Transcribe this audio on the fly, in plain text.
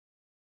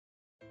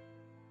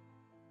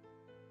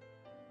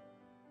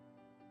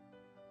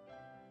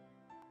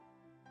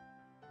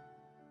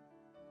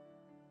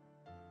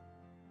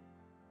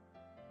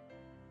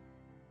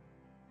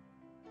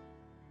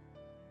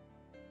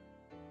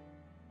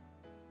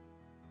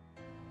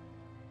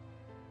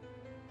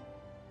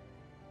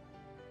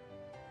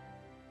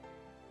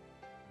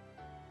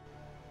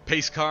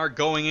Pace car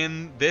going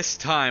in this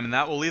time, and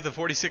that will leave the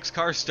 46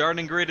 car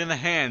starting grid in the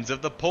hands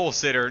of the pole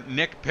sitter,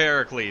 Nick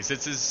Pericles.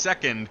 It's his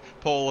second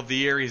pole of the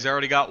year. He's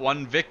already got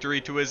one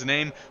victory to his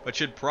name, but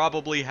should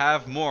probably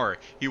have more.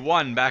 He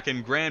won back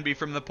in Granby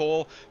from the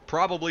pole,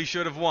 probably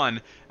should have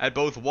won at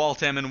both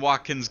Waltham and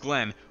Watkins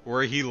Glen,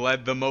 where he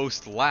led the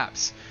most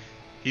laps.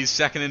 He's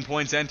second in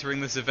points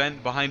entering this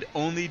event behind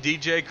only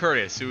DJ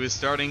Kurtis, who is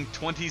starting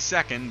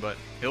 22nd, but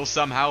he'll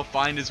somehow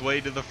find his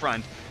way to the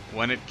front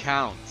when it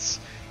counts.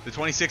 The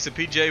 26 of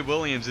PJ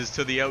Williams is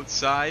to the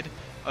outside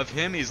of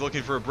him. He's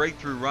looking for a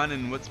breakthrough run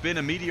in what's been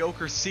a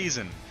mediocre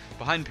season.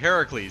 Behind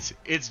Pericles,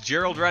 it's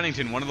Gerald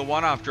Reddington, one of the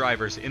one-off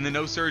drivers in the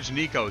No Surge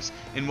Nikos,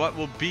 in what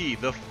will be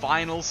the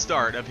final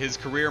start of his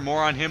career.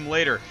 More on him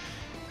later.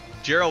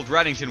 Gerald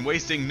Reddington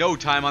wasting no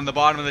time on the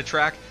bottom of the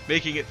track,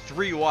 making it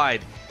 3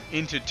 wide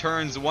into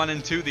turns 1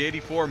 and 2. The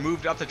 84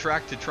 moved up the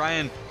track to try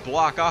and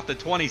block off the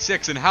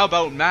 26. And how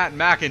about Matt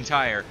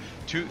McIntyre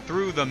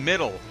through the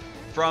middle?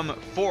 From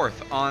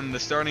 4th on the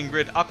starting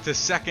grid up to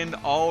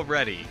 2nd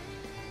already.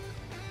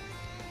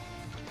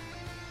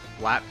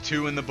 Lap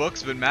 2 in the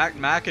books, but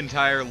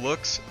McIntyre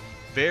looks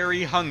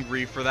very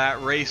hungry for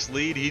that race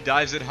lead. He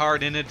dives it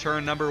hard into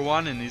turn number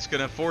 1, and he's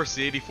going to force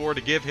the 84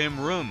 to give him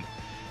room.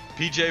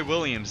 PJ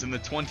Williams in the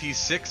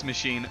 26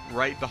 machine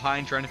right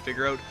behind, trying to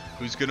figure out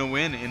who's going to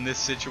win in this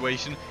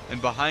situation.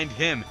 And behind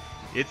him,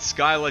 it's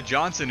Skyla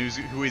Johnson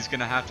who he's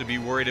going to have to be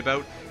worried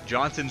about.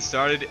 Johnson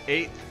started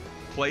 8th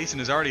place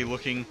and is already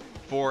looking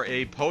for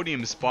a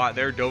podium spot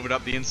there. Dove it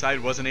up the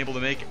inside, wasn't able to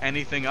make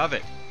anything of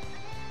it.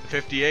 The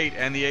 58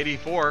 and the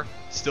 84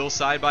 still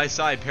side by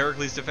side.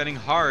 Pericles defending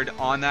hard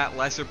on that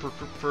lesser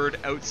preferred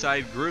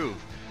outside groove.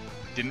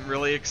 Didn't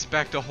really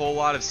expect a whole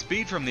lot of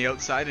speed from the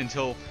outside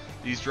until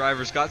these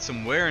drivers got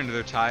some wear into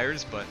their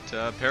tires, but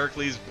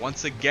Pericles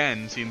once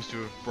again seems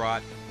to have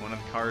brought one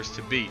of the cars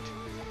to beat.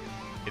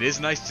 It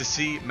is nice to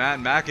see Matt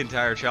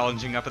McIntyre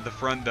challenging up at the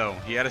front, though.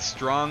 He had a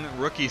strong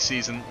rookie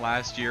season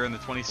last year in the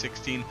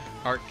 2016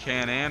 HARC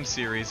Can-Am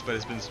Series, but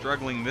has been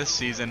struggling this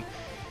season.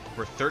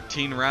 We're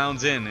 13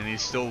 rounds in, and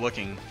he's still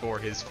looking for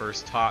his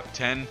first top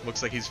 10.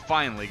 Looks like he's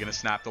finally going to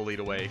snap the lead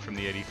away from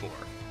the 84.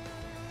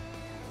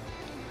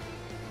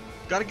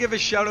 Got to give a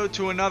shout out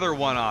to another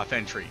one-off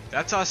entry.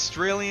 That's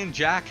Australian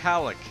Jack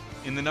Halleck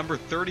in the number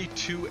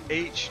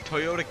 32H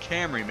Toyota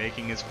Camry,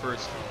 making his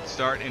first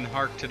start in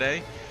HARC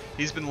today.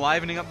 He's been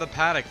livening up the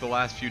paddock the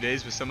last few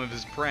days with some of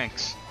his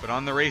pranks, but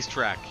on the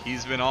racetrack,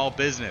 he's been all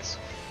business.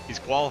 He's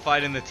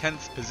qualified in the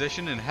 10th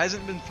position and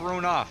hasn't been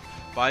thrown off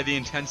by the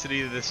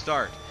intensity of the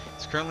start.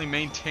 He's currently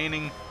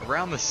maintaining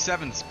around the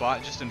 7th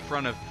spot, just in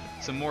front of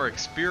some more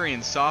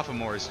experienced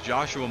sophomores,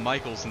 Joshua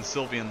Michaels and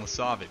Sylvian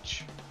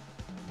Lasavage.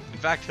 In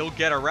fact, he'll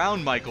get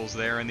around Michaels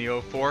there in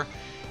the 04.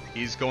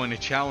 He's going to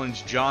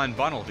challenge John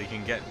Bunnell if he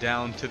can get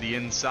down to the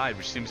inside,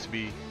 which seems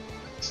to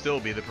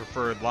still be the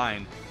preferred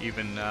line,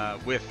 even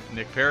with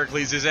Nick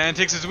Pericles'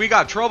 antics, as we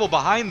got trouble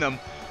behind them.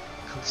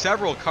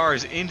 Several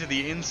cars into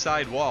the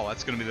inside wall.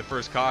 That's going to be the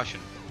first caution.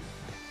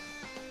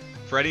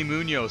 Freddie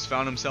Munoz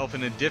found himself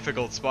in a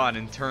difficult spot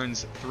in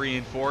turns 3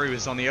 and 4. He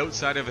was on the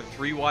outside of a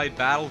 3-wide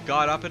battle,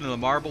 got up into the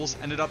marbles,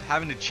 ended up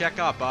having to check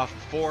up off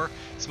of 4.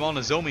 Small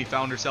Nozomi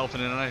found herself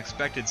in an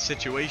unexpected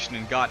situation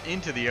and got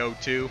into the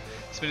 0-2,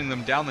 spinning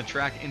them down the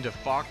track into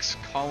Fox,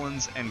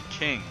 Collins, and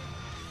King.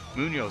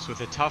 Munoz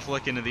with a tough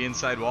lick into the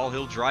inside wall.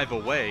 He'll drive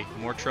away.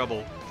 More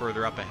trouble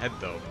further up ahead,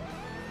 though.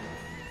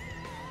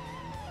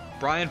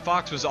 Brian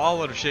Fox was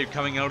all out of shape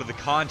coming out of the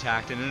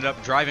contact and ended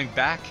up driving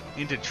back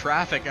into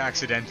traffic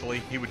accidentally.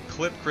 He would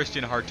clip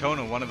Christian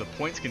Hartona, one of the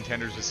points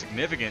contenders, with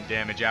significant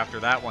damage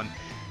after that one.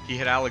 He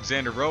hit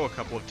Alexander Rowe a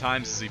couple of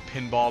times as he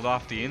pinballed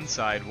off the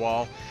inside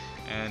wall,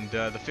 and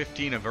the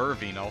 15 of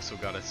Irvine also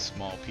got a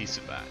small piece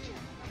of that.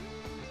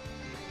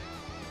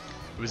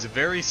 It was a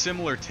very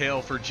similar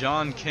tale for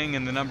John King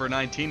in the number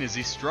 19 as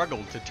he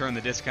struggled to turn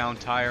the discount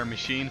tire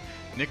machine.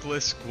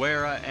 Nicholas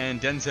Guerra and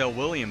Denzel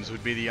Williams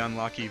would be the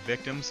unlucky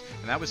victims,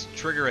 and that was to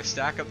trigger a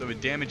stack-up that would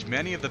damage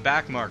many of the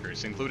back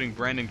markers, including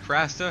Brandon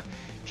Crasta,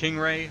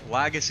 Kingray,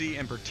 Lagacy,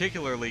 and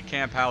particularly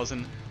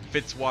Camphausen,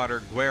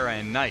 Fitzwater, Guerra,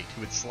 and Knight,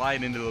 who would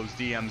slide into those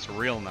DMs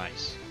real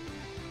nice.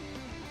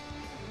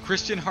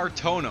 Christian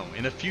Hartono,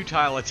 in a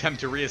futile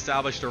attempt to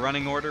re-establish the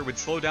running order, would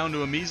slow down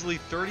to a measly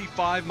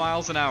 35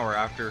 miles an hour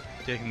after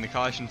taking the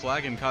caution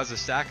flag and cause a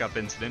stack-up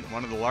incident,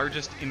 one of the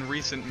largest in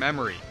recent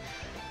memory,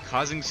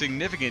 causing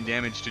significant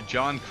damage to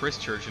John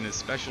Christchurch in his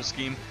special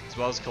scheme, as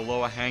well as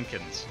Kaloa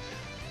Hankins.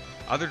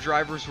 Other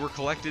drivers were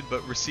collected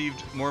but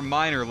received more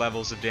minor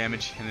levels of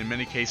damage, and in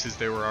many cases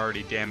they were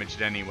already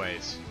damaged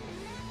anyways.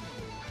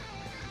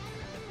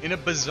 In a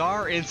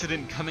bizarre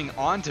incident coming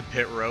onto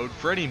pit road,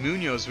 Freddie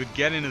Munoz would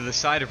get into the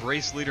side of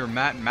race leader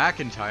Matt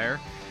McIntyre.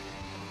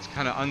 It's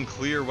kind of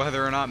unclear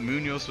whether or not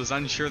Munoz was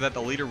unsure that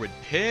the leader would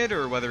pit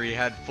or whether he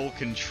had full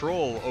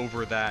control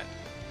over that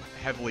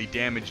heavily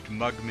damaged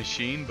mug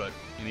machine, but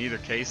in either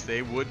case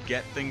they would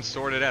get things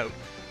sorted out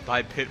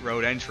by pit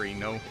road entry.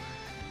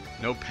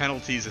 No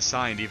penalties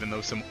assigned, even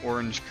though some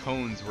orange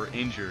cones were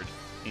injured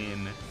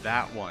in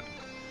that one.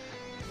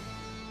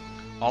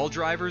 All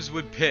drivers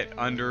would pit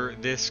under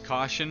this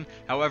caution.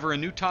 However, a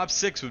new top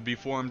 6 would be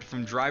formed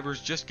from drivers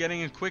just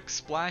getting a quick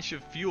splash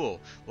of fuel,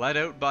 led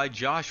out by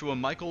Joshua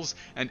Michaels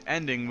and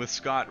ending with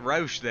Scott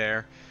Roush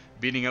there,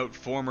 beating out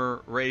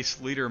former race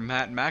leader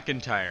Matt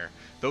McIntyre.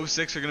 Those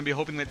 6 are going to be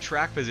hoping that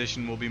track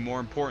position will be more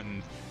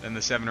important than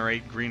the 7 or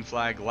 8 green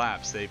flag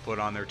laps they put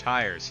on their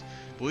tires.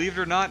 Believe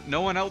it or not,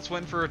 no one else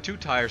went for a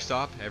 2-tire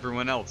stop.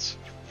 Everyone else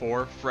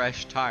 4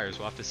 fresh tires.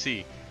 We'll have to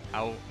see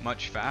how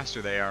much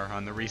faster they are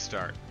on the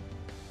restart.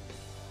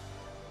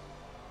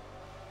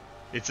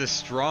 It's a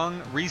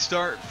strong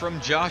restart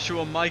from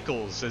Joshua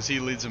Michaels as he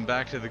leads him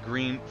back to the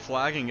green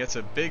flag and gets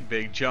a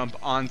big jump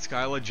on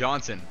Skyla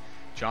Johnson.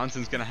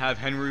 Johnson's going to have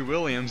Henry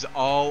Williams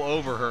all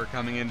over her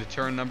coming into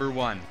turn number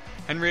 1.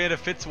 Henrietta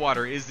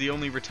Fitzwater is the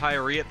only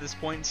retiree at this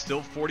point.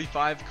 Still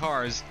 45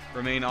 cars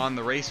remain on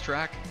the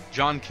racetrack.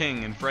 John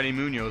King and Freddie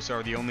Munoz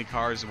are the only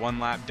cars 1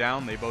 lap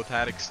down. They both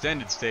had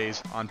extended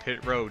stays on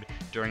pit road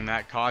during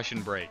that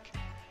caution break.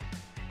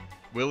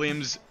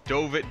 Williams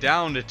dove it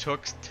down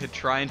to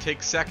try and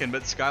take second,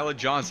 but Skyla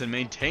Johnson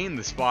maintained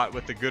the spot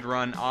with the good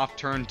run off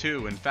turn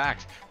 2. In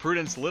fact,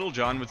 Prudence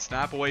Littlejohn would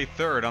snap away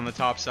third on the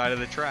top side of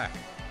the track.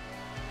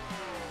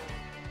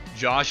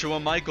 Joshua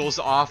Michaels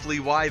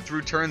awfully wide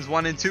through turns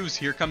 1 and 2. So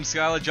here comes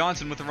Skyla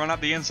Johnson with a run up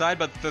the inside,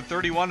 but the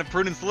 31 of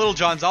Prudence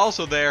Littlejohn's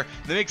also there.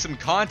 They make some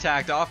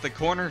contact off the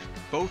corner.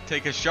 Both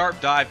take a sharp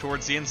dive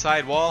towards the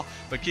inside wall,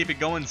 but keep it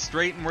going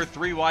straight, and we're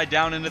 3 wide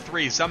down into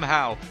 3.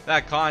 Somehow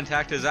that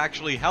contact has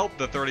actually helped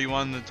the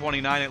 31, the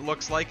 29 it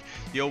looks like.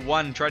 The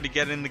 01 tried to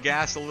get in the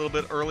gas a little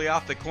bit early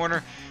off the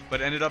corner, but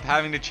ended up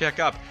having to check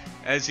up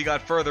as he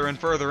got further and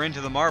further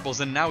into the marbles,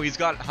 and now he's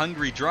got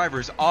hungry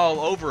drivers all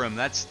over him.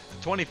 That's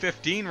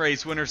 2015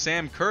 race winner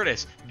Sam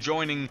Kurtis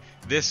joining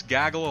this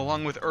gaggle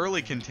along with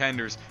early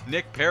contenders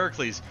Nick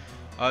Pericles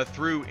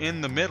through in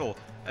the middle,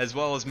 as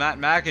well as Matt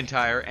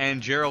McIntyre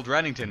and Gerald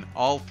Reddington,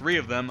 all 3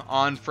 of them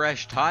on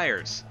fresh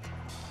tires.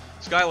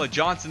 Skyla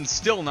Johnson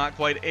still not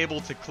quite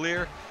able to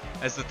clear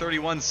as the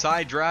 31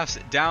 side drafts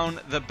down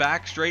the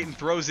back straight and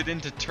throws it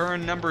into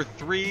turn number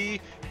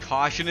 3.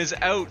 Caution is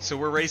out, so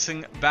we're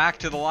racing back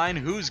to the line.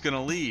 Who's going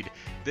to lead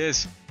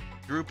this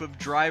group of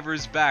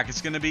drivers back?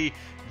 It's going to be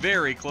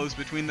very close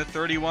between the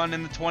 31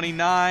 and the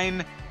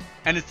 29,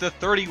 and it's the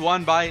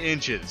 31 by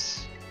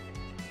inches.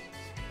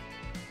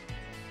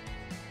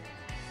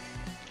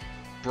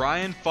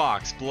 Brian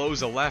Fox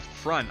blows a left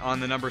front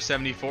on the number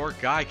 74.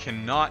 Guy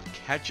cannot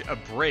catch a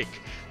break.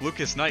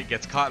 Lucas Knight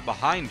gets caught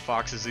behind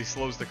Fox as he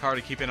slows the car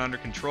to keep it under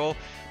control.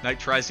 Knight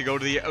tries to go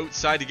to the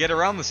outside to get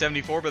around the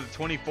 74, but the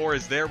 24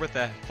 is there with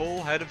a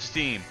full head of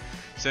steam,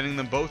 sending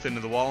them both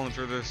into the wall and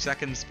for their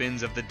second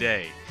spins of the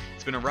day.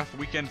 It's been a rough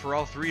weekend for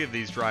all 3 of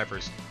these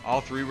drivers.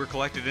 All 3 were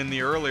collected in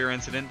the earlier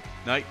incident.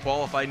 Knight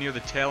qualified near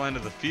the tail end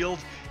of the field,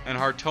 and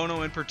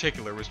Hartono in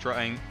particular was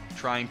trying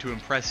to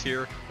impress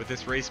here, with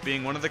this race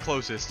being one of the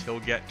closest he'll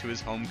get to his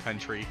home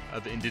country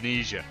of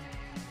Indonesia.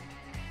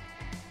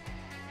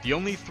 The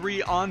only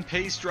 3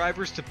 on-pace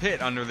drivers to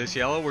pit under this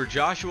yellow were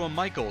Joshua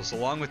Michaels,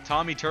 along with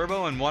Tommy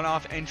Turbo and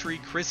one-off entry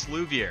Chris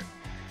Louvier.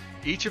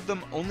 Each of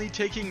them only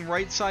taking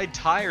right-side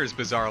tires,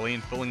 bizarrely,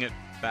 and filling it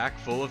back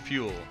full of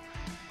fuel.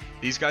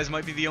 These guys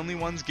might be the only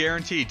ones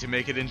guaranteed to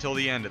make it until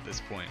the end at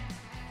this point.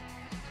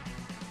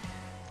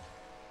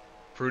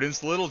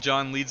 Prudence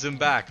Littlejohn leads him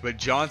back, but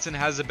Johnson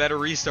has a better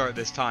restart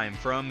this time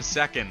from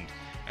second,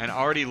 and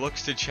already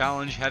looks to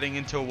challenge heading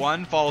into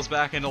 1, falls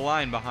back into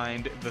line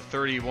behind the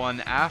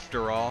 31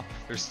 after all.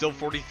 There's still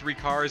 43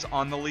 cars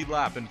on the lead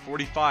lap, and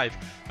 45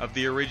 of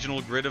the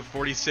original grid of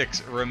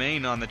 46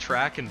 remain on the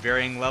track in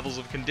varying levels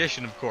of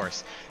condition, of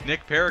course.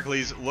 Nick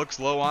Pericles looks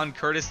low on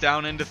Kurtis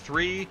down into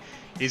 3.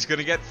 He's going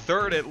to get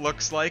third, it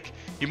looks like.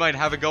 He might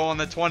have a go on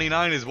the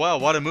 29 as well.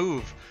 What a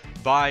move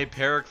by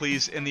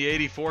Pericles in the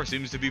 84.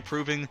 Seems to be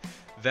proving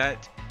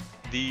that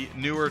the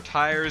newer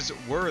tires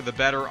were the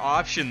better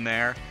option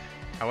there.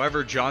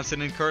 However,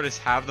 Johnson and Kurtis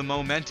have the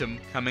momentum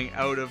coming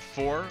out of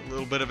 4. A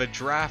little bit of a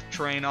draft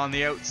train on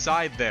the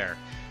outside there.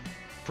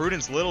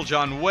 Prudence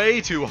Littlejohn way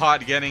too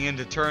hot getting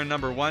into turn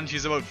number 1.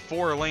 She's about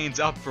 4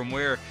 lanes up from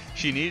where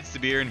she needs to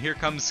be here. And here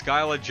comes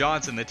Skyla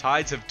Johnson. The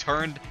tides have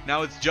turned.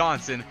 Now it's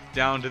Johnson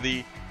down to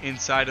the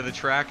inside of the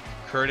track.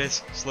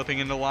 Kurtis slipping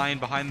into line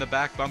behind the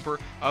back bumper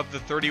of the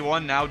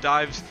 31. Now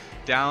dives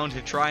down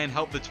to try and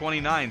help the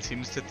 29.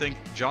 Seems to think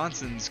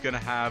Johnson's going to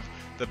have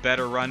the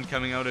better run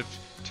coming out of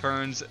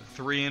turns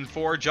 3 and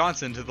 4.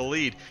 Johnson to the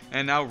lead.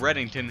 And now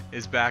Reddington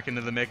is back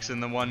into the mix in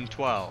the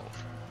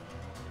 112.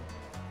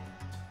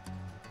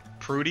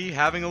 Prudy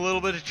having a little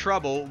bit of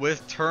trouble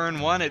with turn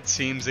 1, it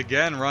seems.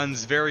 Again,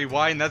 runs very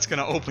wide, and that's going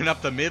to open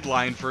up the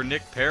midline for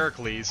Nick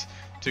Pericles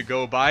to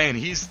go by, and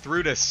he's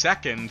through to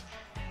second.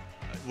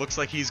 Looks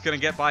like he's going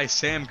to get by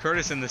Sam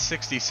Kurtis in the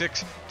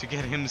 66 to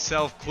get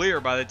himself clear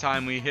by the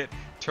time we hit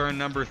turn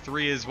number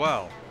 3 as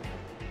well.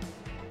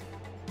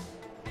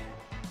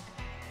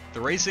 The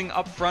racing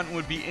up front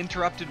would be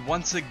interrupted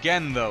once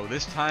again, though,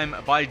 this time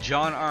by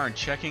John Arndt,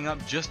 checking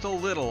up just a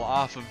little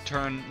off of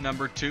turn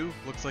number 2.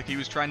 Looks like he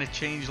was trying to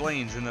change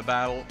lanes in the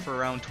battle for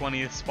around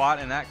 20th spot,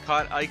 and that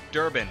caught Ike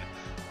Durbin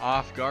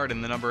off guard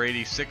in the number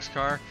 86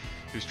 car.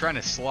 He was trying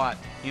to slot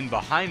in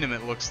behind him,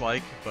 it looks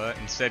like, but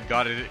instead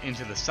got it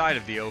into the side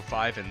of the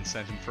 05 and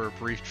sent him for a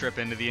brief trip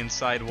into the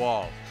inside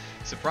wall.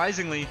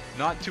 Surprisingly,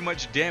 not too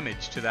much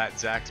damage to that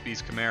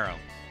Zaxby's Camaro.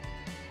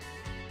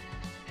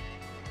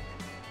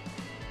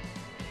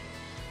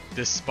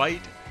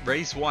 Despite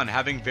race 1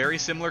 having very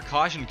similar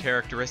caution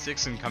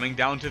characteristics and coming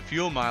down to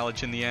fuel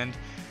mileage in the end,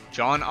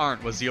 John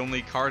Arndt was the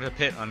only car to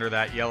pit under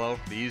that yellow.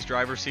 These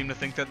drivers seem to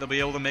think that they'll be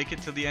able to make it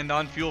to the end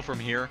on fuel from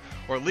here,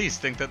 or at least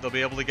think that they'll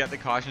be able to get the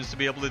cautions to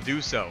be able to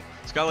do so.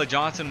 Skylar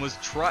Johnson was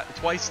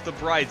twice the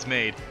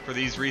bridesmaid for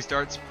these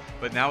restarts,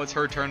 but now it's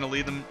her turn to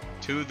lead them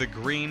to the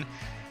green.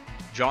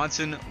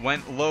 Johnson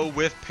went low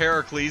with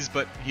Pericles,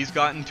 but he's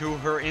gotten to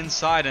her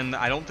inside, and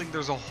I don't think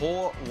there's a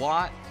whole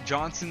lot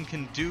Johnson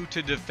can do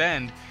to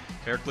defend.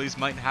 Pericles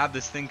might have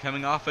this thing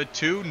coming off a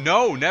 2.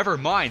 No, never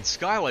mind.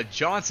 Skylar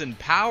Johnson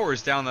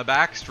powers down the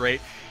back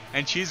straight,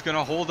 and she's going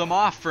to hold him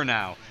off for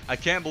now. I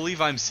can't believe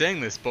I'm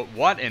saying this, but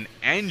what an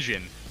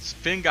engine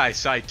Fingai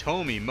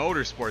Saitomi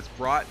Motorsports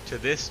brought to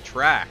this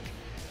track.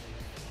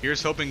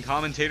 Here's hoping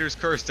commentator's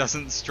curse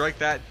doesn't strike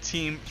that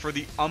team for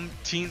the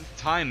umpteenth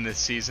time this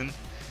season.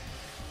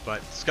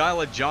 But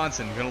Skylar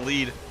Johnson going to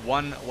lead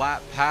one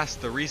lap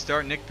past the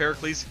restart. Nick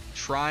Pericles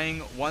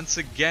trying once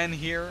again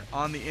here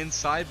on the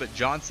inside, but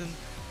Johnson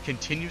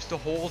continues to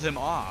hold him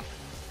off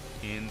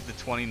in the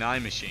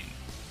 29 machine.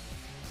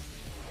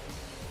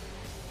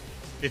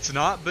 It's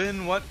not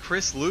been what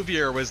Chris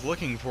Louvier was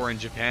looking for in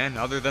Japan,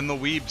 other than the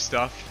weeb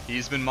stuff.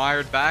 He's been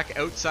mired back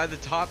outside the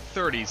top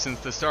 30 since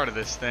the start of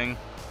this thing,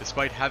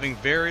 despite having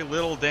very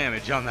little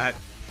damage on that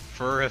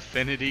Fur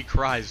Affinity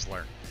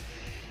Chrysler.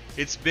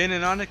 It's been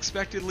an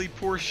unexpectedly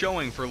poor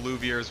showing for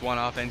Louvier's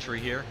one-off entry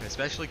here,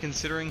 especially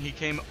considering he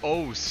came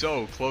oh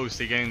so close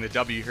to getting the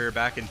W here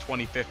back in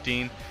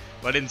 2015,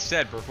 but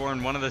instead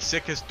performed one of the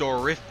sickest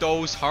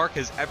Doriftos HARC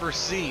has ever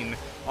seen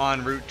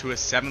en route to a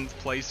 7th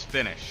place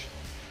finish.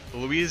 The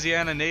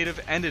Louisiana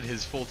native ended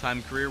his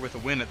full-time career with a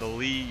win at the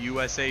Lee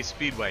USA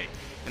Speedway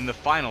in the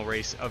final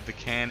race of the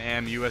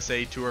Can-Am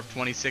USA Tour of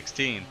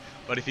 2016,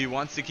 but if he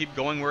wants to keep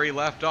going where he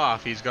left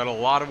off, he's got a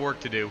lot of work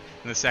to do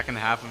in the second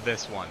half of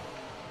this one.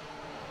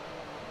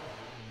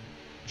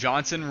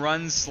 Johnson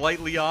runs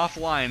slightly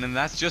offline, and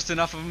that's just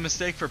enough of a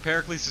mistake for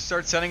Pericles to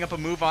start setting up a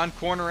move on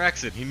corner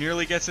exit. He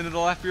nearly gets into the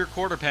left rear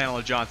quarter panel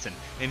of Johnson,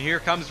 and here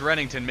comes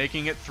Reddington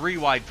making it 3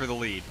 wide for the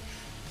lead.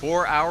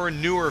 For our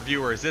newer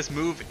viewers, this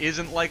move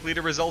isn't likely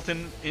to result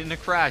in a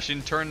crash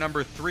in turn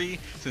number 3,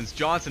 since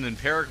Johnson and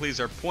Pericles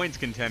are points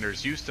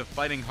contenders used to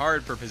fighting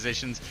hard for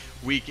positions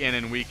week in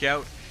and week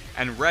out,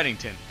 and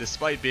Reddington,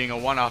 despite being a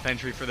one-off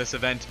entry for this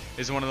event,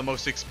 is one of the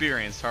most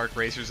experienced HARC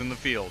racers in the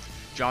field.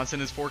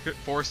 Johnson is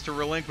forced to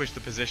relinquish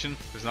the position.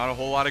 There's not a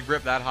whole lot of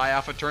grip that high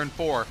off of turn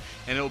 4,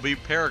 and it will be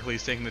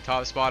Pericles taking the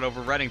top spot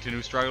over Reddington,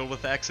 who struggled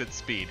with exit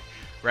speed.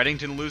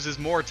 Reddington loses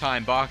more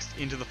time boxed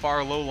into the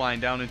far low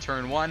line down in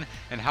turn 1,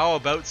 and how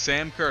about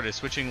Sam Kurtis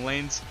switching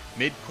lanes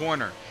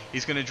mid-corner?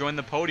 He's going to join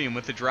the podium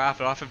with the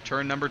draft off of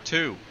turn number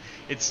 2.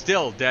 It's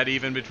still dead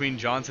even between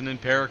Johnson and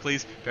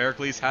Pericles.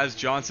 Pericles has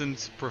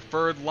Johnson's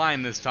preferred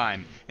line this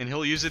time, and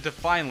he'll use it to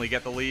finally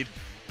get the lead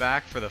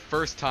back for the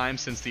first time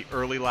since the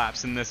early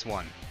laps in this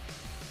one.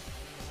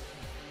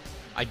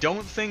 I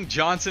don't think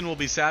Johnson will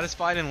be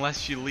satisfied unless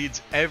she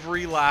leads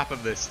every lap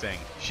of this thing.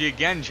 She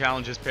again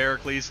challenges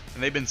Pericles,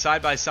 and they've been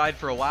side by side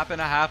for a lap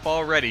and a half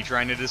already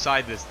trying to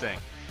decide this thing.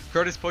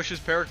 Kurtis pushes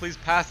Pericles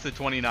past the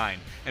 29,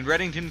 and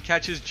Reddington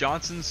catches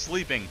Johnson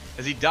sleeping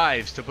as he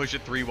dives to push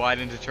it 3 wide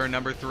into turn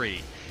number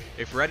 3.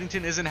 If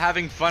Reddington isn't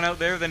having fun out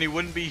there, then he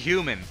wouldn't be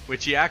human,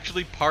 which he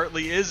actually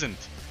partly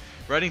isn't.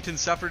 Reddington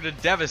suffered a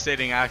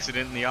devastating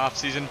accident in the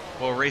off-season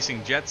while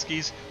racing jet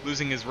skis,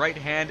 losing his right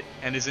hand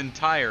and his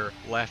entire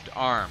left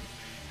arm.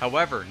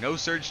 However, No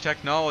Surge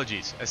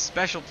Technologies, a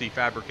specialty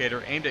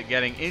fabricator aimed at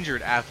getting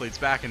injured athletes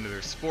back into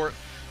their sport,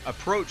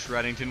 approached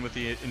Reddington with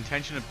the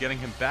intention of getting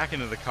him back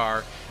into the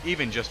car,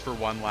 even just for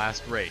one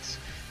last race.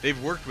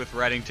 They've worked with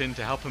Reddington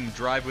to help him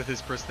drive with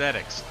his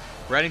prosthetics.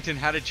 Reddington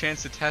had a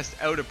chance to test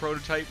out a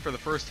prototype for the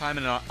first time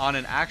on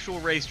an actual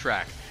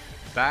racetrack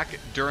back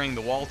during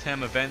the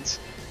Waltham events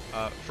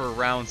for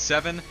round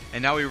 7,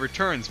 and now he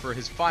returns for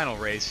his final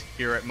race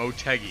here at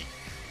Motegi.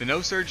 The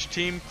No Surge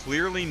team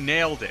clearly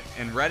nailed it,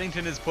 and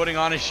Reddington is putting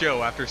on a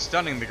show after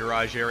stunning the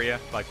garage area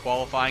by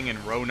qualifying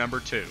in row number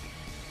 2.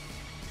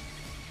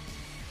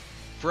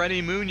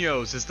 Freddie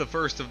Munoz is the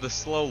first of the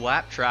slow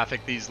lap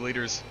traffic these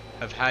leaders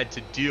have had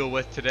to deal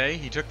with today.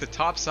 He took the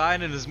top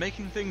side and is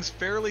making things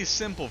fairly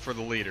simple for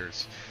the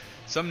leaders.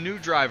 Some new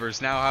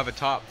drivers now have a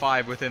top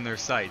 5 within their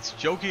sights.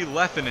 Joki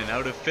Lehtinen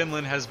out of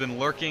Finland has been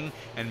lurking,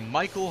 and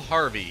Michael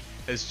Harvey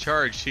has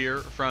charged here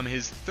from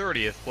his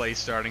 30th place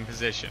starting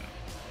position.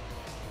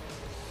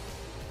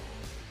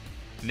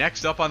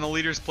 Next up on the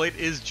leaders plate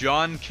is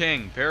John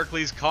King.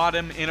 Pericles caught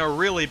him in a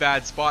really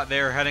bad spot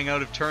there heading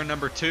out of turn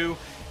number 2.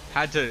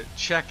 Had to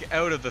check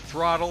out of the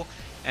throttle,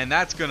 and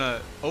that's going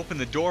to open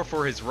the door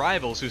for his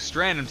rivals who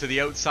strand him to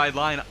the outside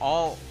line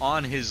all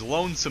on his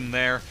lonesome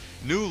there.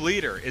 New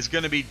leader is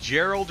going to be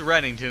Gerald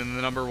Reddington in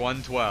the number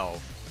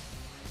 112.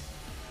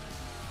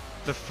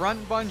 The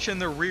front bunch and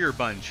the rear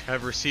bunch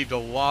have received a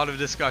lot of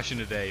discussion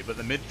today, but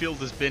the midfield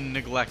has been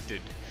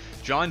neglected.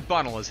 John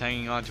Bunnell is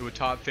hanging on to a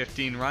top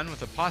 15 run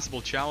with a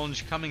possible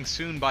challenge coming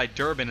soon by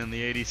Durbin in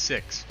the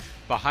 86.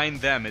 Behind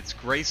them, it's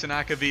Grayson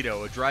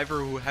Acavito, a driver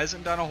who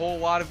hasn't done a whole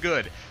lot of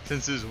good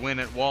since his win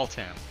at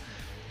Waltham.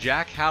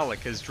 Jack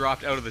Halleck has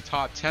dropped out of the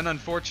top 10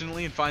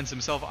 unfortunately and finds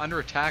himself under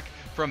attack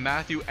from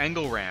Matthew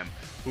Engelram,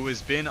 who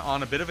has been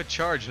on a bit of a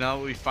charge now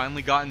that we've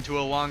finally gotten to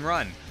a long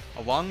run,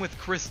 along with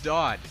Chris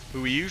Dodd,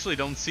 who we usually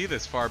don't see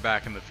this far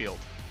back in the field.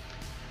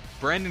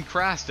 Brandon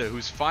Krasta,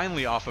 who's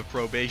finally off of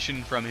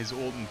probation from his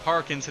Oulton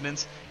Park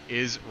incidents,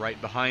 is right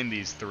behind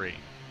these three.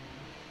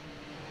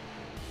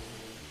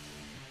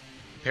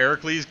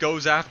 Pericles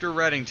goes after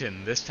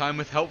Reddington, this time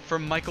with help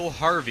from Michael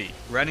Harvey.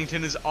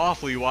 Reddington is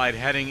awfully wide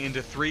heading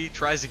into 3,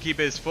 tries to keep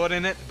his foot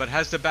in it, but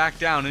has to back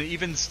down and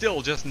even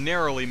still just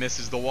narrowly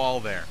misses the wall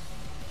there.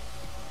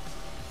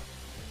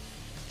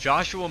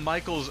 Joshua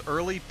Michael's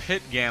early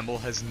pit gamble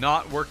has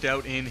not worked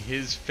out in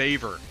his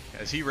favor,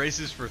 as he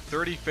races for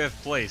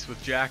 35th place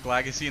with Jack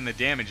Lagacy and the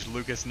damaged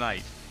Lucas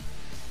Knight.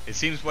 It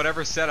seems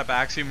whatever setup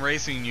Axiom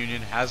Racing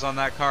Union has on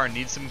that car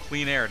needs some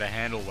clean air to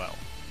handle well.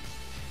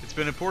 It's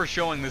been a poor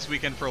showing this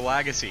weekend for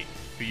Lagacy,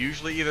 who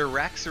usually either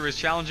wrecks or is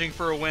challenging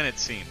for a win it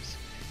seems.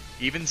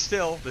 Even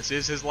still, this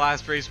is his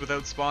last race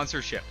without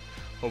sponsorship.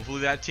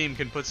 Hopefully that team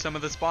can put some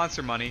of the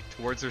sponsor money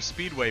towards their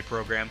Speedway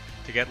program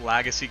to get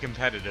Lagacy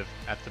competitive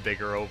at the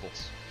bigger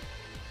ovals.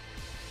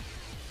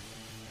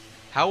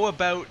 How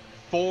about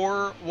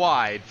 4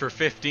 wide for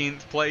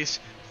 15th place?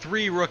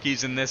 3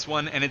 rookies in this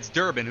one, and it's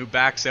Durbin who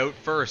backs out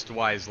first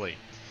wisely.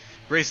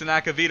 Grayson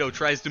Acavito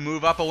tries to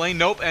move up a lane.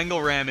 Nope,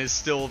 Engelram is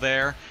still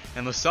there,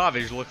 and Le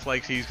Sauvage looks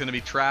like he's going to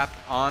be trapped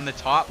on the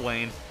top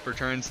lane for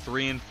turns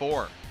 3 and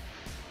 4.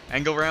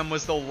 Engelram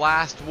was the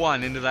last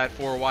one into that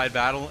 4 wide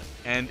battle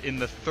and in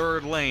the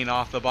 3rd lane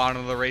off the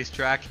bottom of the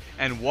racetrack,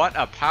 and what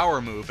a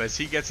power move as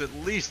he gets at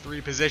least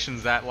 3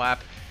 positions that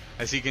lap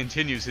as he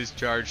continues his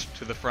charge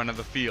to the front of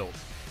the field.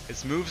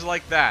 It's moves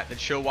like that that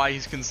show why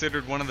he's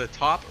considered one of the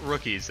top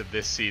rookies of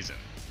this season.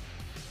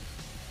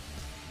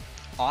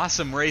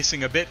 Awesome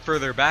racing a bit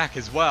further back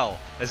as well,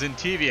 as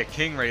Intivia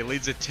Kingray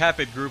leads a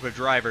tepid group of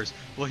drivers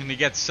looking to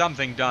get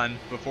something done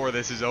before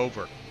this is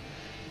over.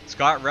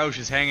 Scott Roush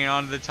is hanging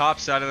on to the top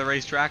side of the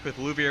racetrack with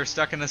Louvier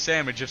stuck in the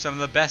sandwich of some of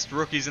the best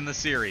rookies in the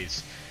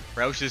series.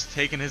 Roush has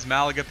taken his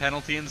Malaga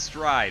penalty in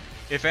stride.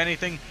 If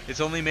anything,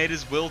 it's only made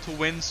his will to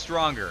win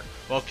stronger,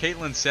 while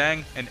Caitlin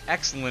Sang, an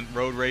excellent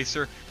road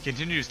racer,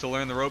 continues to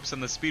learn the ropes on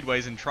the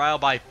speedways in trial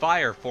by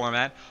fire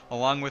format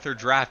along with her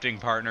drafting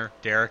partner,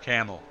 Derek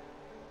Hamill.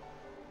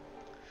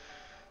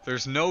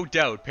 There's no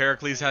doubt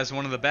Pericles has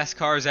one of the best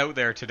cars out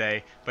there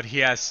today, but he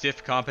has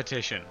stiff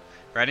competition.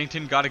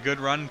 Reddington got a good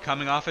run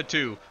coming off a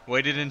 2,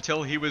 waited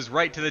until he was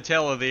right to the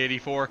tail of the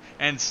 84,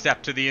 and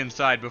stepped to the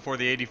inside before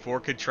the 84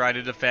 could try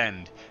to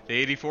defend. The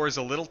 84 is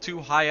a little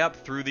too high up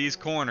through these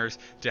corners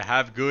to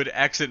have good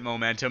exit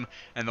momentum,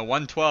 and the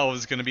 112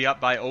 is going to be up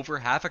by over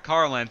half a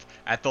car length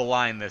at the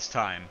line this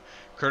time.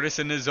 Kurtis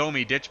and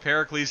Nozomi ditch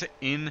Pericles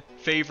in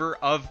favor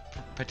of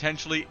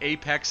potentially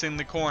apexing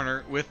the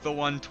corner with the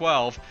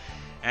 112,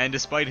 and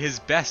despite his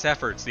best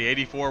efforts, the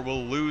 84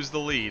 will lose the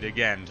lead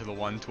again to the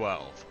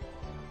 112.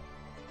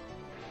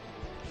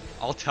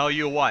 I'll tell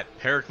you what,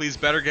 Pericles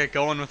better get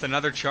going with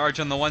another charge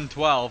on the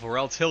 112, or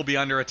else he'll be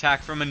under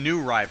attack from a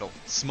new rival,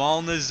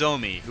 Small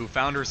Nozomi, who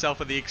found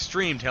herself at the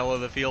extreme tail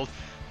of the field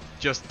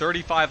just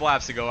 35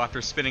 laps ago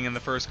after spinning in the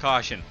first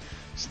caution.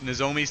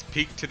 Nozomi's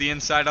peeked to the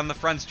inside on the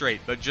front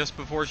straight, but just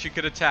before she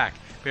could attack,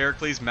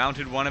 Pericles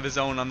mounted one of his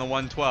own on the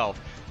 112.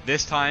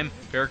 This time,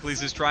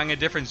 Pericles is trying a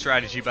different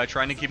strategy by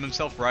trying to keep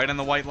himself right on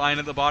the white line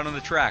at the bottom of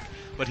the track,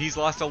 but he's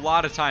lost a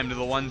lot of time to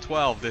the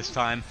 112 this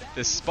time,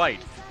 despite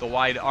the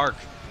wide arc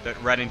that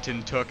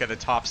Reddington took at the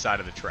top side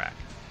of the track.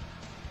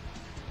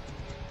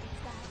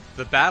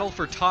 The battle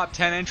for top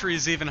 10 entry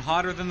is even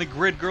hotter than the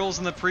grid girls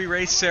in the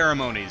pre-race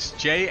ceremonies.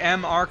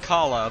 J.M.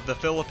 Arcala of the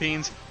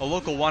Philippines, a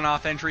local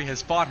one-off entry,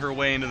 has fought her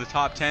way into the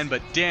top 10,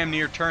 but damn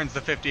near turns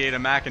the 58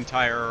 of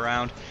McIntyre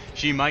around.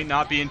 She might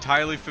not be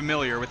entirely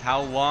familiar with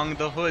how long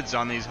the hoods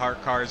on these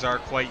HARC cars are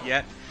quite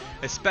yet,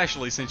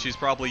 especially since she's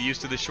probably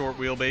used to the short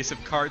wheelbase of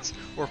karts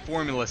or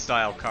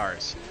formula-style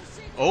cars.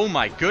 Oh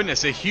my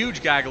goodness, a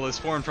huge gaggle is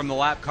formed from the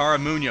lap car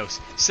of Munoz.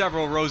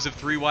 Several rows of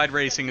 3-wide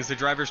racing as the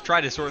drivers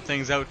try to sort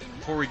things out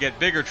before we get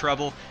bigger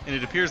trouble, and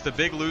it appears the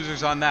big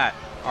losers on that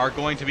are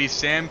going to be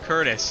Sam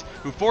Kurtis,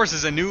 who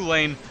forces a new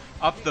lane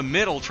up the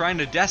middle trying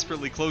to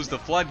desperately close the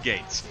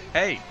floodgates.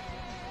 Hey,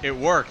 it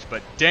worked,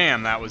 but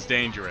damn, that was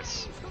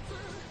dangerous.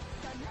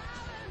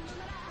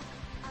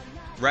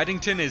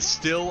 Reddington is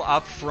still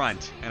up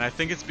front, and I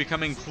think it's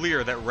becoming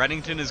clear that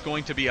Reddington is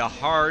going to be a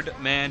hard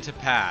man to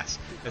pass,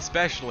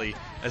 especially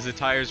as the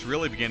tires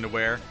really begin to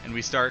wear and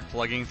we start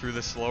plugging through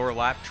the slower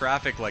lap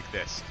traffic like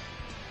this.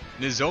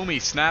 Nozomi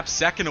snaps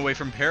second away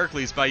from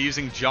Pericles by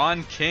using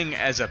John King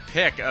as a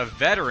pick, a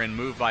veteran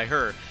move by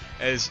her,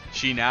 as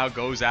she now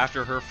goes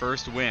after her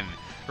first win.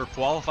 Her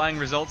qualifying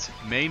results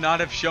may not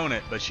have shown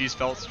it, but she's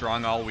felt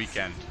strong all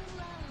weekend.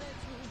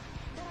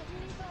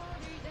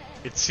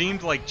 It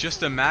seemed like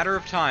just a matter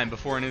of time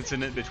before an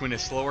incident between a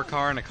slower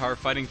car and a car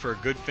fighting for a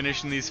good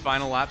finish in these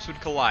final laps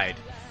would collide,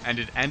 and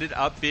it ended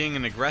up being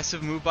an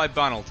aggressive move by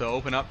Bunnell to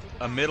open up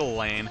a middle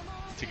lane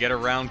to get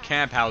around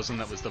Camphausen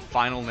that was the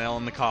final nail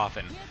in the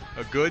coffin.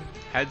 A good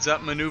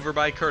heads-up maneuver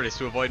by Kurtis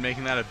to avoid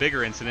making that a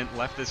bigger incident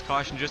left this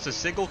caution just a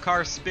single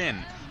car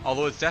spin,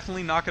 although it's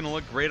definitely not going to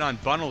look great on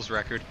Bunnell's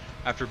record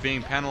after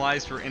being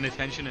penalized for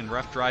inattention and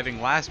rough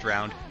driving last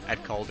round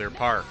at Calder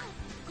Park.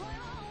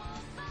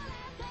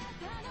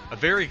 A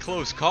very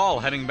close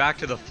call heading back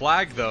to the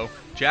flag though.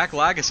 Jack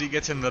Lagasse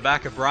gets in the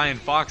back of Brian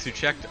Fox, who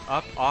checked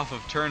up off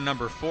of turn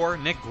number 4.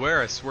 Nick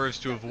Guerra swerves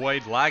to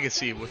avoid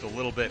Lagasse with a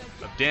little bit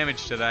of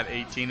damage to that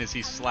 18 as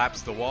he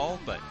slaps the wall,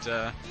 but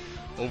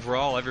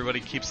overall everybody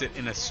keeps it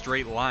in a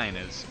straight line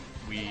as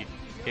we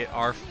hit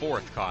our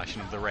 4th caution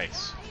of the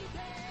race.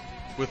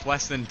 With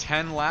less than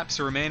 10 laps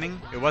remaining,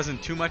 it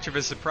wasn't too much of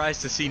a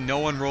surprise to see no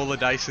one roll the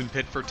dice and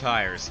pit for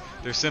tires.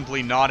 There's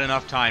simply not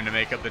enough time to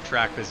make up the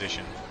track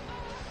position.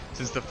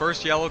 Since the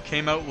first yellow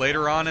came out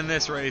later on in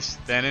this race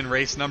than in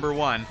race number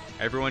 1,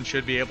 everyone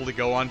should be able to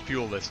go on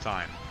fuel this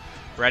time.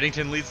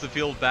 Reddington leads the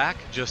field back,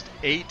 just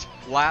 8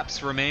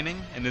 laps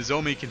remaining, and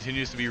Nozomi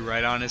continues to be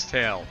right on his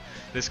tail.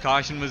 This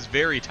caution was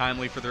very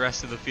timely for the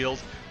rest of the field,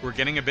 who were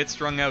getting a bit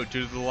strung out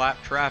due to the lap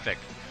traffic.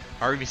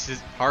 Harvey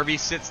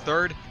sits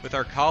 3rd, with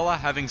Arcala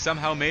having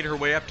somehow made her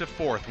way up to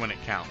 4th when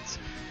it counts.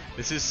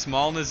 This is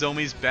small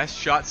Nozomi's best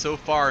shot so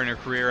far in her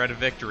career at a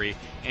victory,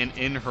 and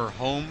in her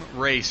home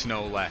race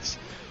no less.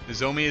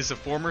 Nozomi is a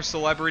former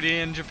celebrity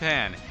in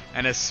Japan,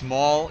 and a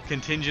small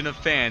contingent of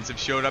fans have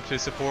showed up to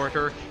support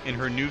her in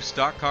her new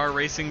stock car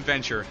racing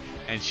venture,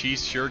 and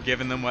she's sure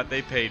given them what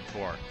they paid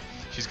for.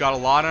 She's got a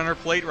lot on her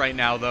plate right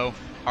now though.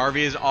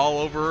 Harvey is all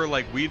over her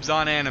like weebs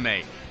on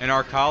anime, and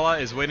Arcala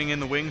is waiting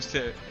in the wings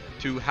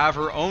to have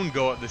her own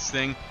go at this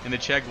thing in the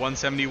Chegg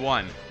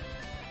 171.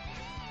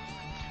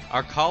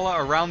 Arcala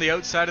around the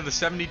outside of the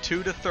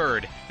 72 to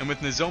 3rd, and with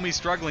Nozomi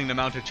struggling to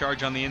mount a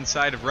charge on the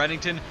inside of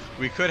Reddington,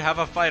 we could have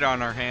a fight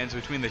on our hands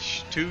between the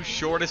two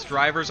shortest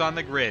drivers on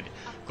the grid,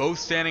 both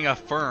standing a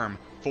firm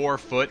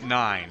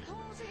 4'9".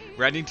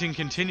 Reddington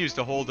continues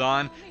to hold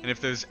on, and if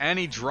there's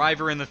any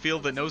driver in the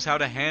field that knows how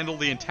to handle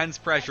the intense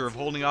pressure of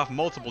holding off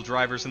multiple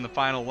drivers in the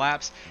final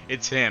laps,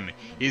 it's him.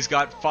 He's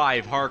got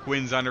 5 HARC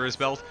wins under his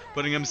belt,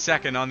 putting him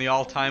 2nd on the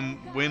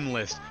all-time win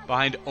list,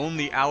 behind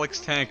only Alex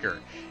Tanker.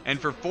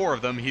 And for 4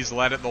 of them, he's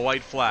led at the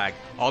white flag.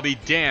 I'll be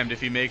damned if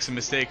he makes a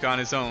mistake on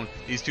his own.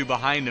 These 2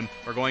 behind him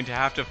are going to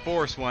have to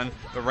force one,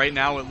 but right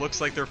now it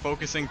looks like they're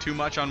focusing too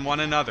much on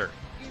one another.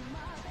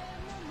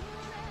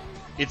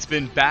 It's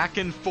been back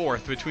and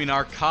forth between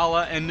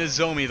Arcala and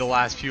Nozomi the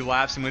last few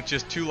laps, and with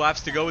just 2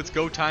 laps to go, it's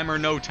go time or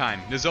no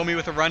time. Nozomi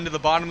with a run to the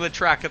bottom of the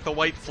track at the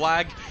white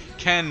flag.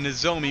 Can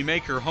Nozomi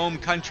make her home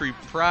country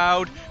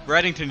proud?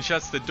 Reddington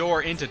shuts the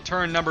door into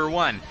turn number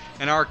 1,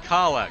 and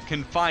Arcala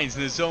confines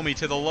Nozomi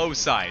to the low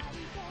side.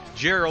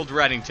 Gerald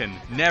Reddington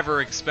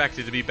never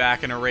expected to be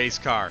back in a race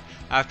car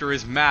after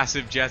his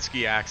massive jet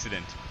ski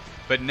accident.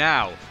 But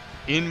now,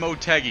 in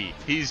Motegi,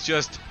 he's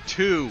just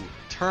 2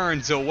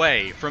 turns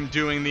away from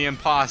doing the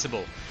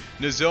impossible.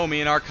 Nozomi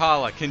and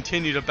Arcala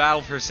continue to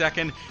battle for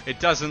 2nd. It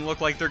doesn't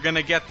look like they're going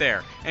to get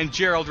there. And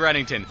Gerald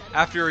Reddington,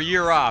 after a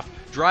year off,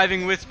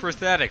 driving with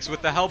prosthetics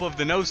with the help of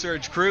the No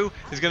Surge crew,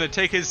 is going to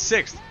take his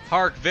 6th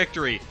HARC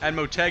victory at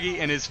Motegi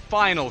in his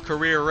final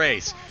career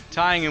race,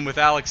 tying him with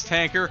Alex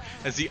Tanker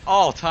as the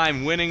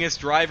all-time winningest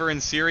driver in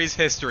series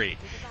history.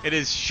 It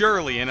is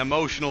surely an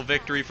emotional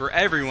victory for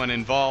everyone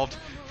involved,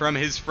 from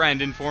his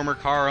friend and former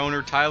car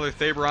owner Tyler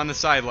Thaber on the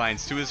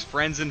sidelines to his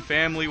friends and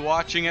family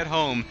watching at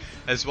home,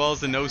 as well as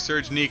the No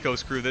Surge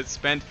Nikos crew that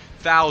spent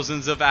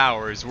thousands of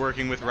hours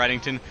working with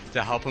Reddington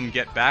to help him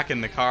get back in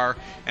the car,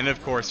 and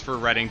of course for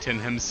Reddington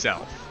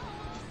himself.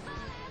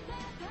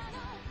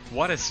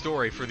 What a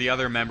story for the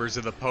other members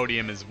of the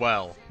podium as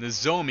well.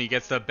 Nozomi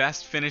gets the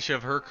best finish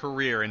of her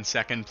career in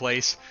 2nd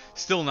place.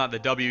 Still not the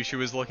W she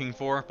was looking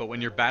for, but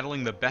when you're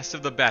battling the best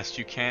of the best,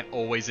 you can't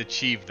always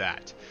achieve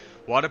that.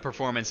 What a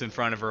performance in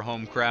front of her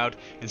home crowd,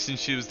 and since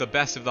she was the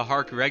best of the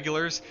HARC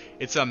regulars,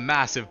 it's a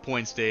massive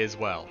points day as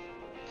well.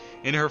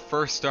 In her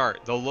first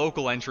start, the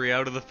local entry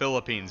out of the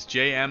Philippines,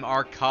 JM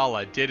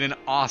Arcala did an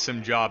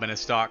awesome job in a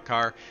stock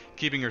car,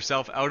 keeping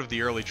herself out of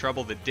the early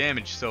trouble that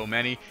damaged so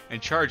many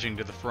and charging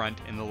to the front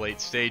in the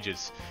late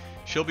stages.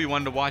 She'll be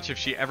one to watch if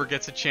she ever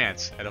gets a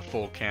chance at a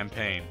full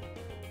campaign.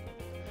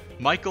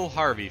 Michael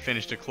Harvey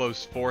finished a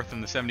close 4th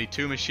in the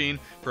 72 machine.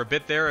 For a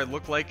bit there, it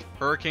looked like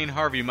Hurricane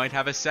Harvey might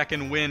have a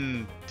 2nd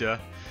win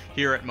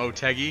here at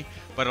Motegi,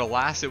 but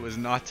alas, it was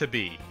not to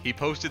be. He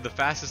posted the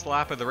fastest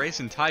lap of the race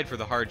and tied for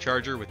the hard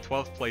charger, with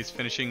 12th place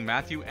finishing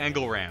Matthew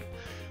Engelram.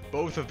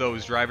 Both of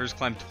those drivers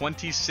climbed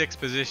 26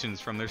 positions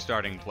from their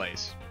starting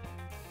place.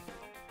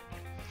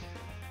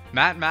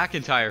 Matt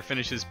McIntyre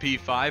finishes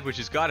P5, which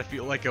has got to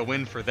feel like a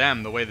win for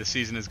them the way the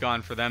season has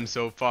gone for them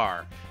so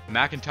far.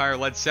 McIntyre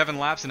led 7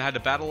 laps and had to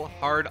battle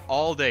hard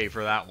all day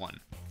for that one.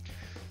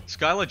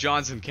 Skyla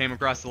Johnson came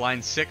across the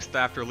line 6th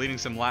after leading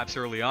some laps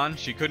early on.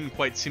 She couldn't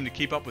quite seem to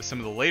keep up with some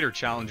of the later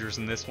challengers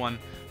in this one,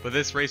 but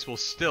this race will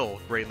still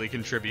greatly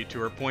contribute to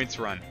her points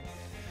run.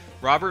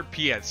 Robert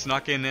Piet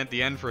snuck in at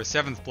the end for a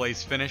 7th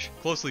place finish,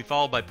 closely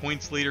followed by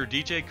points leader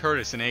DJ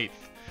Kurtis in 8th.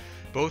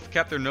 Both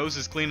kept their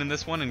noses clean in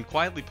this one and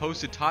quietly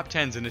posted top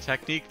 10s in a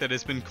technique that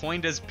has been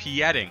coined as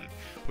Pieting,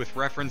 with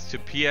reference to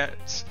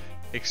Piet's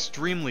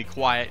extremely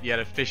quiet yet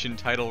efficient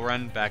title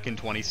run back in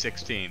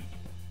 2016.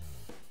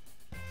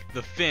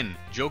 The Finn,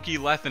 Joki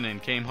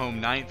Lehtinen, came home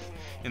 9th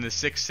in the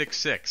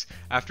 666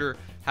 after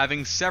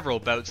having several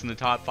bouts in the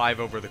top 5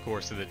 over the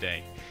course of the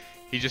day.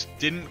 He just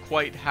didn't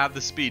quite have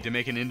the speed to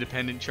make an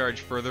independent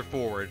charge further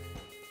forward.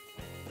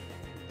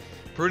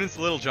 Prudence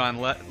Littlejohn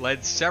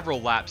led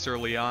several laps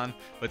early on,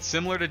 but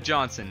similar to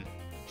Johnson,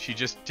 she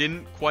just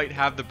didn't quite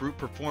have the brute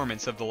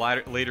performance of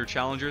the later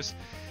challengers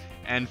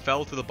and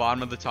fell to the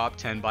bottom of the top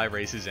 10 by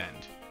race's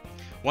end.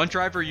 One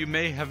driver you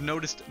may have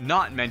noticed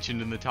not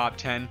mentioned in the top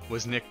 10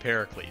 was Nick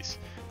Pericles.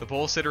 The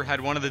pole sitter had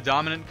one of the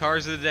dominant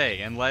cars of the day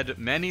and led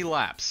many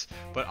laps,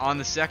 but on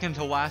the second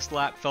to last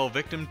lap fell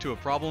victim to a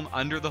problem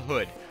under the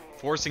hood,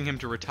 forcing him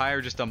to retire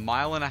just a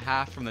mile and a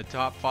half from the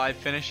top 5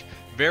 finish,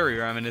 very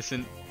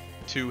reminiscent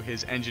to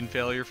his engine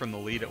failure from the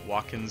lead at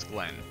Watkins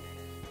Glen.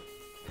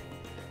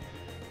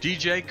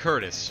 DJ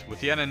Kurtis,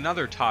 with yet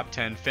another top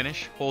 10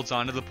 finish, holds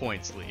on to the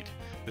points lead.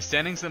 The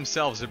standings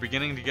themselves are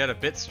beginning to get a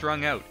bit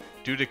strung out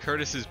due to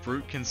Kurtis's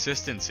brute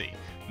consistency.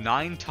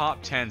 9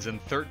 top 10s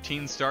and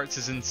 13 starts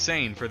is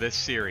insane for this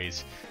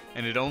series,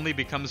 and it only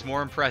becomes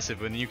more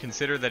impressive when you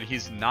consider that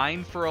he's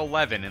 9 for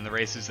 11 in the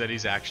races that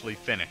he's actually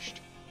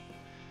finished.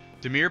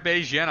 Damir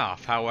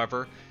Bejgenov,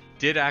 however,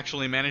 did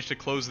actually manage to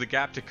close the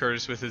gap to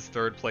Kurtis with his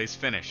 3rd place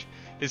finish.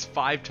 His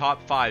 5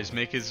 top 5s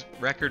make his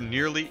record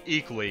nearly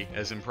equally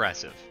as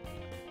impressive.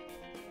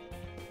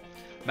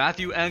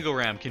 Matthew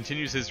Engelram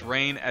continues his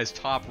reign as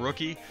top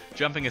rookie,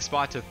 jumping a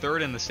spot to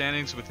 3rd in the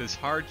standings with his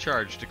hard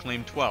charge to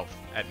claim 12th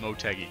at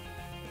Motegi.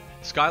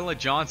 Skyla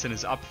Johnson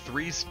is up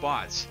 3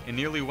 spots and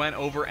nearly went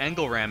over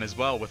Engelram as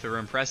well with her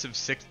impressive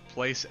 6th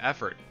place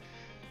effort.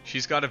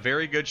 She's got a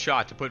very good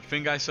shot to put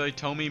Fingai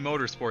Saitomi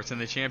Motorsports in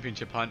the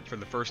championship hunt for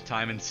the first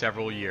time in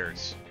several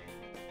years.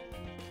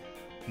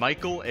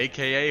 Michael,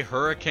 aka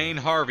Hurricane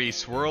Harvey,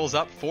 swirls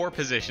up 4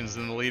 positions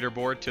in the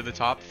leaderboard to the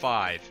top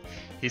 5.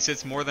 He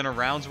sits more than a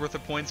round's worth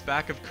of points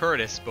back of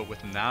Kurtis, but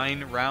with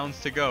 9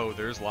 rounds to go,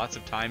 there's lots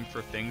of time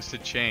for things to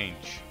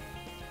change.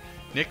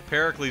 Nick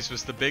Pericles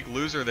was the big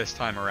loser this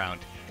time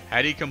around.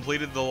 Had he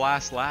completed the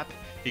last lap,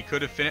 he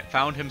could have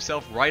found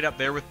himself right up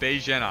there with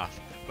Bejgenov,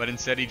 but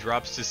instead he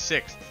drops to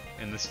 6th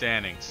in the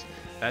standings.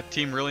 That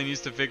team really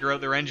needs to figure out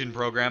their engine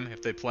program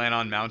if they plan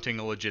on mounting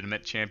a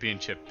legitimate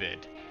championship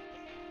bid.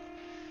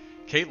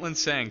 Caitlin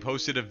Sang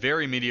posted a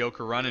very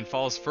mediocre run and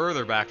falls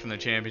further back from the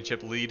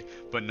championship lead,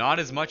 but not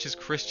as much as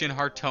Christian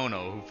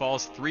Hartono, who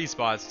falls 3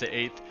 spots to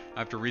 8th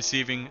after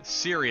receiving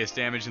serious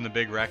damage in the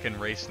big wreck in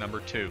race number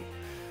 2.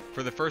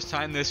 For the first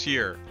time this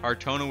year,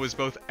 Hartono was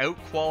both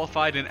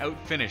out-qualified and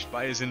out-finished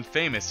by his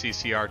infamous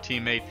CCR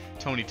teammate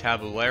Tony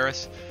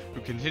Tabularis,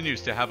 who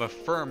continues to have a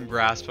firm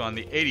grasp on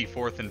the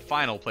 84th and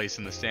final place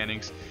in the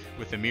standings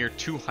with a mere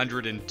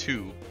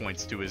 202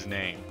 points to his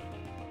name.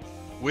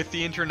 With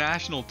the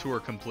international tour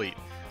complete,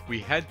 we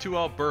head to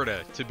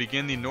Alberta to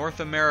begin the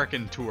North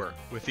American tour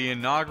with the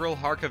inaugural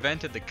HARC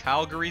event at the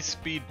Calgary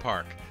Speed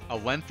Park, a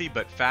lengthy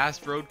but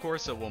fast road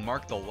course that will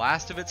mark the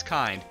last of its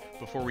kind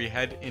before we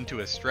head into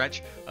a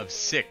stretch of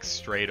 6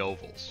 straight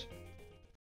ovals.